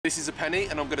This is a penny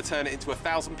and I'm going to turn it into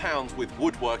 £1,000 with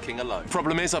woodworking alone.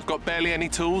 Problem is I've got barely any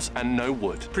tools and no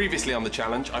wood. Previously on the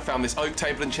challenge, I found this oak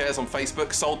table and chairs on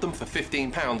Facebook, sold them for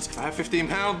 £15. I have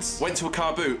 £15. Went to a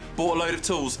car boot, bought a load of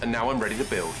tools, and now I'm ready to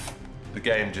build. The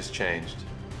game just changed.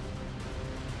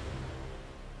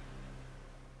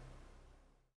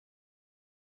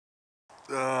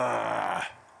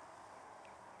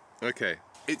 Okay.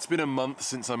 It's been a month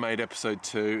since I made episode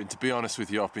 2, and to be honest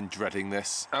with you, I've been dreading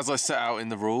this. As I set out in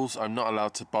the rules, I'm not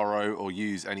allowed to borrow or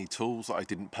use any tools that I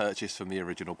didn't purchase from the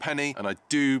original penny, and I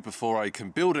do, before I can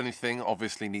build anything,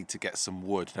 obviously need to get some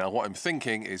wood. Now, what I'm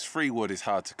thinking is free wood is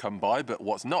hard to come by, but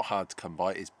what's not hard to come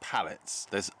by is pallets.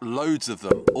 There's loads of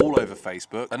them all over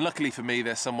Facebook, and luckily for me,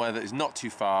 there's somewhere that is not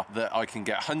too far that I can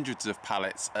get hundreds of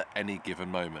pallets at any given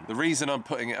moment. The reason I'm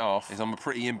putting it off is I'm a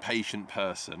pretty impatient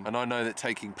person, and I know that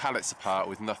taking pallets apart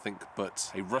with nothing but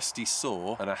a rusty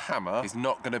saw and a hammer is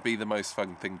not going to be the most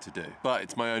fun thing to do. But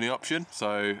it's my only option,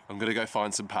 so I'm going to go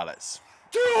find some pallets.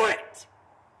 Do it!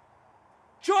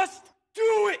 Just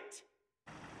do it!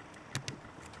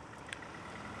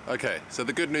 Okay, so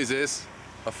the good news is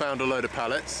I found a load of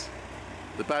pallets.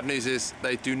 The bad news is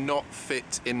they do not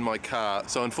fit in my car.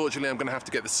 So unfortunately I'm gonna have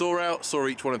to get the saw out, saw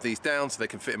each one of these down so they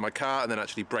can fit in my car, and then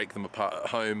actually break them apart at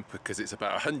home because it's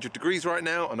about 100 degrees right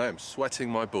now and I am sweating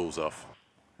my balls off.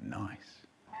 Nice.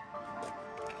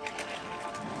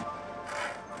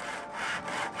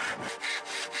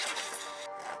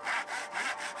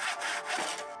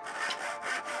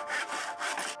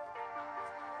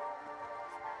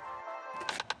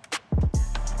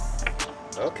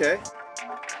 Okay.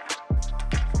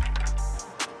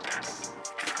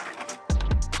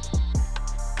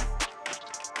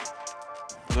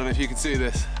 I don't know if you can see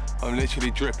this. I'm literally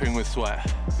dripping with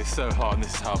sweat. It's so hot and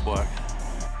this is hard work.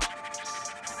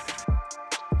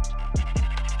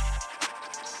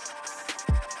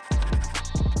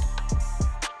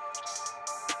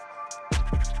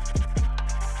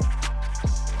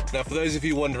 Now, for those of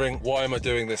you wondering why am I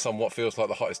doing this on what feels like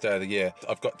the hottest day of the year,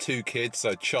 I've got 2 kids,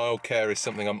 so childcare is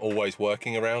something I'm always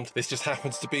working around. This just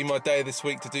happens to be my day this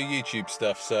week to do YouTube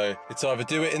stuff, so it's either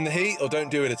do it in the heat or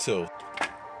don't do it at all.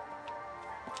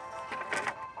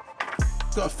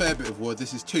 Got a fair bit of wood.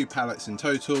 This is 2 pallets in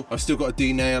total. I've still got to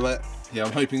de-nail it. Yeah,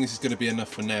 I'm hoping this is going to be enough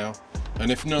for now. And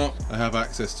if not, I have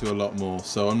access to a lot more,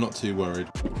 so I'm not too worried.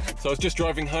 So I was just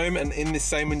driving home, and in this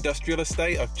same industrial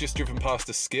estate, I've just driven past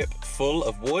a skip full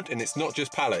of wood, and it's not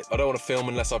just pallet. I don't want to film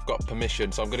unless I've got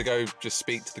permission, so I'm going to go just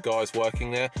speak to the guys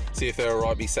working there, see if they're all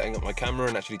right me setting up my camera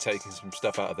and actually taking some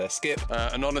stuff out of their skip.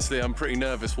 And honestly, I'm pretty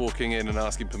nervous walking in and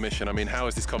asking permission. I mean, how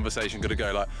is this conversation going to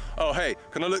go? Like, oh, hey,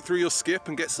 can I look through your skip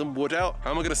and get some wood out? How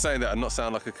am I going to say that and not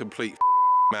sound like a complete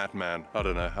madman? I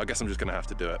don't know. I guess I'm just going to have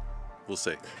to do it. We'll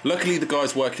see. Luckily, the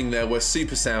guys working there were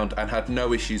super sound and had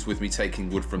no issues with me taking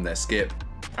wood from their skip.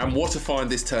 And what a find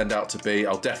this turned out to be.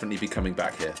 I'll definitely be coming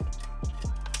back here.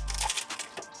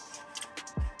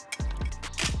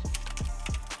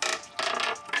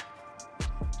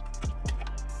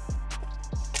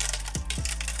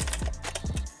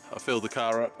 I filled the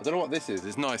car up. I don't know what this is.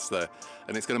 It's nice though.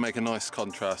 And it's going to make a nice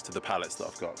contrast to the pallets that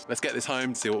I've got. Let's get this home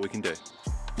and see what we can do.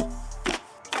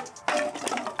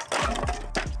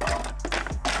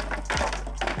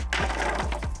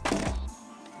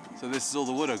 So this is all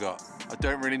the wood I got. I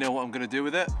don't really know what I'm going to do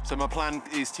with it. So my plan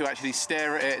is to actually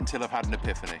stare at it until I've had an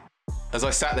epiphany. As I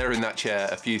sat there in that chair,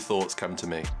 a few thoughts come to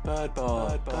me.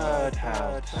 Birdhouse,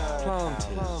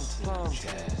 planters,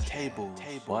 chairs, cable.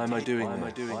 Why am I doing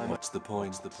that? What's the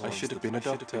point? I should have been a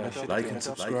doctor. Like and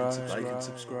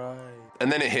subscribe.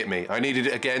 And then it hit me. I needed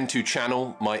it again to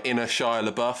channel my inner Shia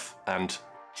LaBeouf and...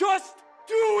 Just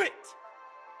do it!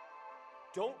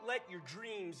 Don't let your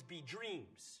dreams be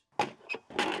dreams.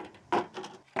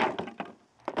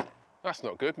 That's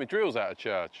not good. My drill's out of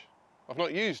charge. I've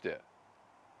not used it.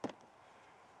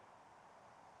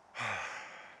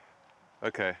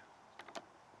 Okay.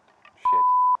 Shit.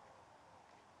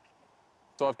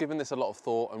 So I've given this a lot of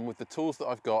thought, and with the tools that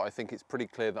I've got, I think it's pretty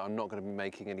clear that I'm not going to be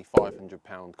making any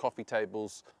 £500 coffee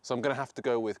tables. So I'm going to have to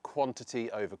go with quantity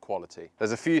over quality.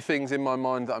 There's a few things in my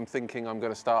mind that I'm thinking I'm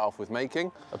going to start off with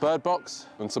making. A bird box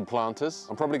and some planters.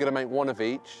 I'm probably going to make one of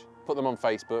each, put them on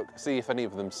Facebook, see if any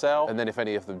of them sell, and then if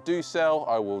any of them do sell,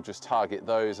 I will just target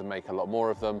those and make a lot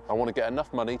more of them. I want to get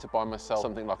enough money to buy myself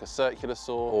something like a circular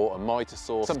saw or a mitre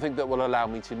saw, something that will allow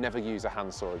me to never use a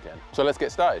handsaw again. So let's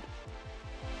get started.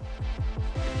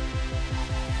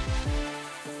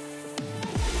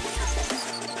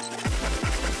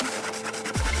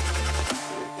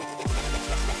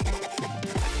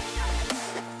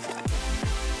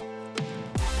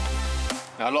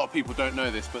 Now, a lot of people don't know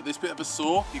this, but this bit of a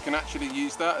saw, you can actually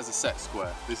use that as a set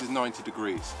square. This is 90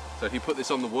 degrees. So if you put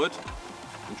this on the wood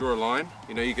and draw a line,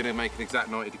 you know you're gonna make an exact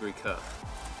 90-degree cut.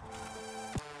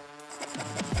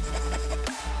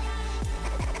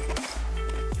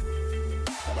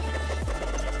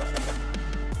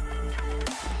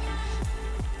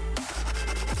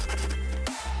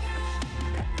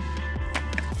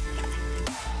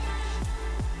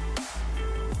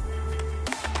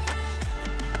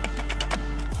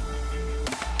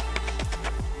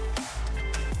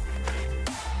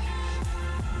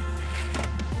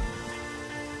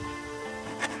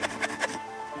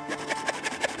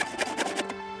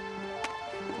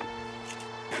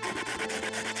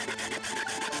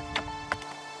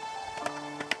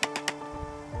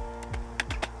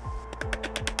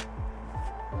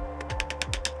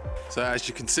 So as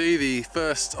you can see, the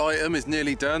first item is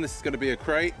nearly done. This is going to be a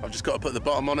crate. I've just got to put the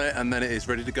bottom on it and then it is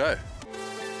ready to go.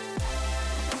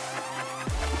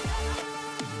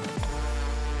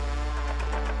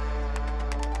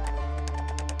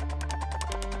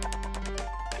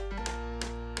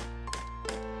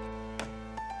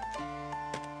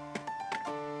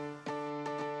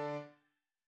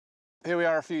 Here we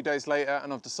are a few days later,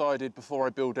 and I've decided before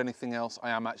I build anything else, I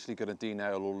am actually going to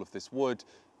de-nail all of this wood.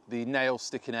 The nails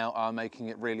sticking out are making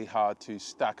it really hard to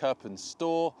stack up and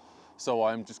store, so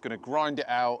I'm just going to grind it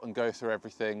out and go through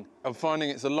everything. I'm finding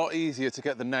it's a lot easier to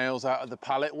get the nails out of the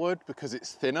pallet wood because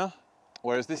it's thinner,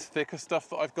 whereas this thicker stuff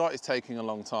that I've got is taking a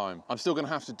long time. I'm still going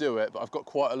to have to do it, but I've got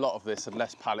quite a lot of this and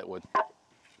less pallet wood.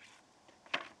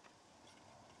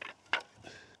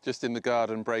 Just in the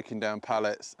garden breaking down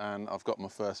pallets, and I've got my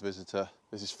first visitor.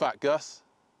 This is Fat Gus.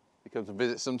 He comes and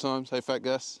visits sometimes. Hey, Fat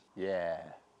Gus. Yeah,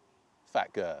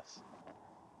 Fat Gus.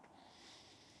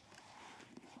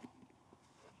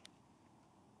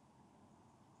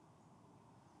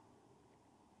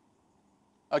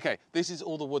 Okay, this is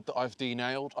all the wood that I've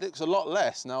de-nailed. It looks a lot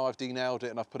less now I've de-nailed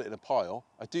it and I've put it in a pile.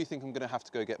 I do think I'm gonna have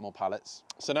to go get more pallets.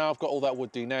 So now I've got all that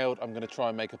wood de-nailed, I'm gonna try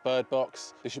and make a bird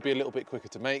box. This should be a little bit quicker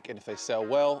to make, and if they sell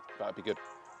well, that'd be good.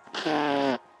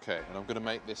 Okay, and I'm gonna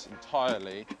make this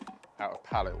entirely out of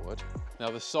pallet wood. Now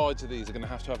the sides of these are gonna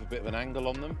have to have a bit of an angle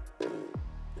on them.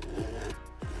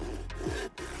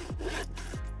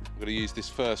 I'm gonna use this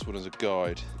first one as a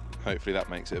guide. Hopefully that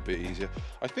makes it a bit easier.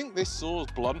 I think this saw's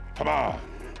blunt. Come on!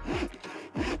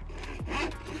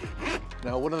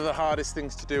 Now, one of the hardest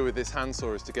things to do with this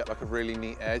handsaw is to get like a really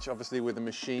neat edge. Obviously with a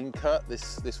machine cut,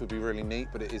 this would be really neat,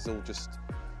 but it is all just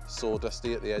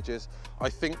sawdusty at the edges. I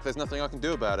think there's nothing I can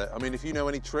do about it. I mean, if you know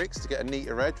any tricks to get a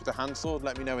neater edge with a handsaw,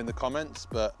 let me know in the comments,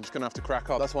 but I'm just gonna have to crack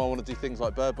on. That's why I want to do things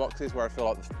like bird boxes, where I feel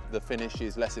like the finish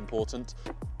is less important.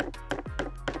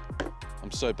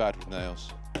 I'm so bad with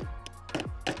nails.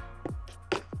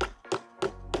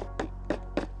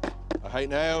 I hate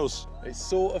nails. It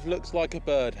sort of looks like a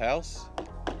birdhouse.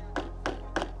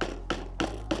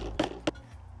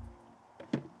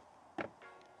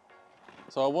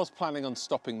 So I was planning on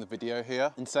stopping the video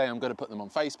here and say I'm going to put them on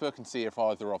Facebook and see if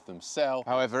either of them sell.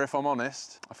 However, if I'm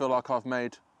honest, I feel like I've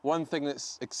made one thing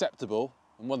that's acceptable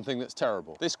and one thing that's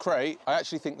terrible. This crate, I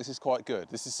actually think this is quite good.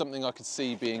 This is something I could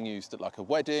see being used at like a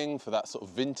wedding for that sort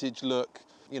of vintage look.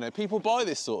 You know, people buy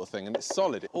this sort of thing and it's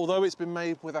solid. Although it's been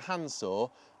made with a handsaw,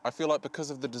 I feel like because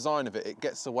of the design of it, it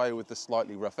gets away with the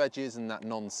slightly rough edges and that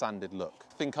non-sanded look.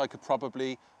 I think I could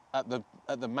probably, at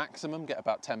the maximum, get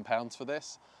about £10 for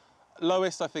this.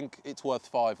 Lowest, I think it's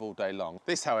worth £5 all day long.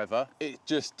 This, however, it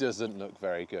just doesn't look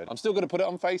very good. I'm still gonna put it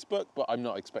on Facebook, but I'm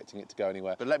not expecting it to go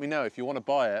anywhere. But let me know if you wanna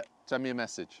buy it, send me a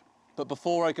message. But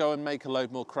before I go and make a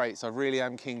load more crates, I really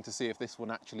am keen to see if this one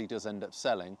actually does end up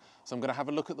selling. So I'm gonna have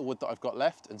a look at the wood that I've got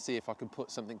left and see if I can put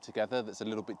something together that's a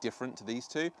little bit different to these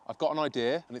two. I've got an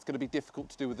idea, and it's gonna be difficult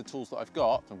to do with the tools that I've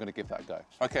got, so I'm gonna give that a go.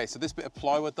 Okay, so this bit of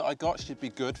plywood that I got should be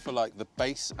good for like the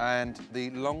base, and the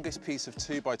longest piece of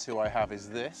 2x2 I have is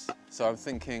this. So I'm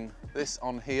thinking this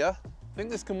on here. I think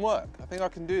this can work. I think I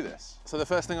can do this. So the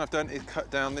first thing I've done is cut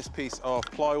down this piece of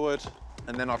plywood,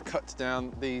 and then I've cut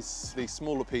down these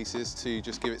smaller pieces to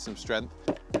just give it some strength.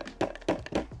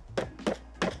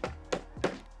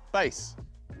 Base.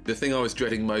 The thing I was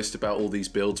dreading most about all these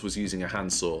builds was using a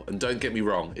handsaw, and don't get me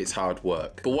wrong, it's hard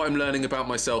work. But what I'm learning about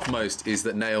myself most is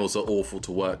that nails are awful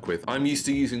to work with. I'm used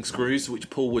to using screws which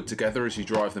pull wood together as you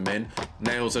drive them in.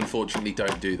 Nails unfortunately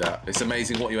don't do that. It's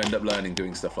amazing what you end up learning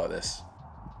doing stuff like this.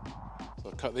 So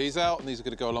I've cut these out, and these are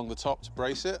going to go along the top to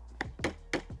brace it.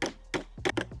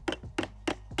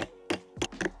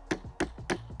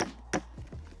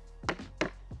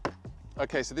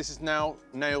 Okay, so this is now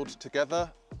nailed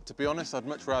together. To be honest, I'd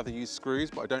much rather use screws,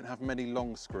 but I don't have many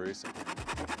long screws.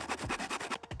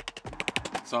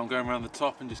 So I'm going around the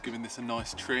top and just giving this a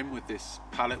nice trim with this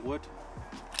pallet wood.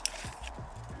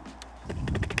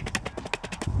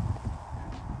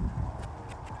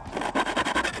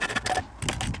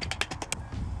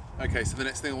 Okay, so the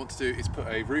next thing I want to do is put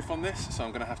a roof on this. So I'm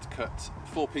going to have to cut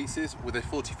 4 pieces with a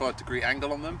 45-degree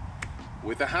angle on them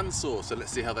with a handsaw. So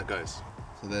let's see how that goes.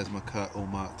 So there's my cut all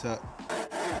marked up.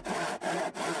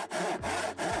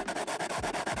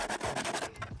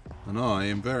 And I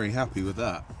am very happy with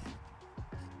that.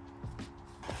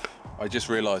 I just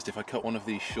realised if I cut one of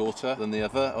these shorter than the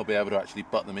other, I'll be able to actually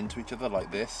butt them into each other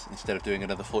like this instead of doing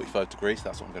another 45 degrees. So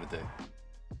that's what I'm going to do.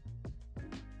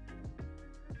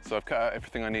 So I've cut out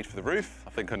everything I need for the roof. I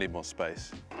think I need more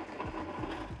space.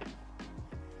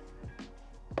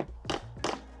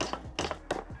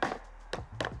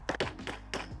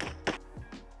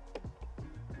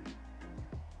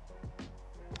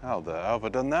 How the hell have I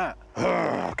done that?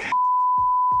 Okay.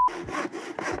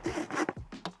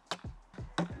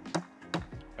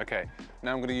 Okay,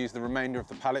 now I'm going to use the remainder of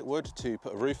the pallet wood to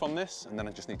put a roof on this, and then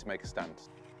I just need to make a stand.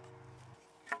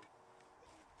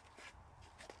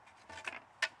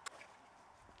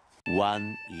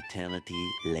 One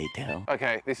eternity later.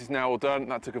 Okay, this is now all done.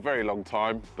 That took a very long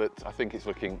time, but I think it's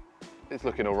looking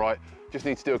all right. Just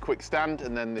need to do a quick stand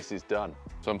and then this is done.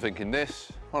 So I'm thinking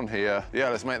this on here. Yeah,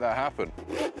 let's make that happen.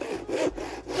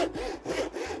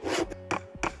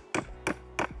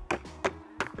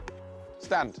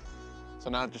 Stand. So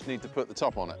now I just need to put the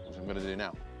top on it, which I'm going to do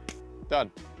now.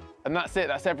 Done. And that's it,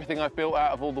 that's everything I've built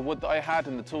out of all the wood that I had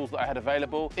and the tools that I had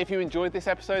available. If you enjoyed this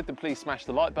episode, then please smash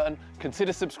the like button.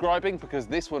 Consider subscribing because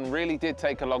this one really did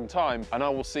take a long time, and I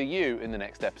will see you in the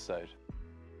next episode.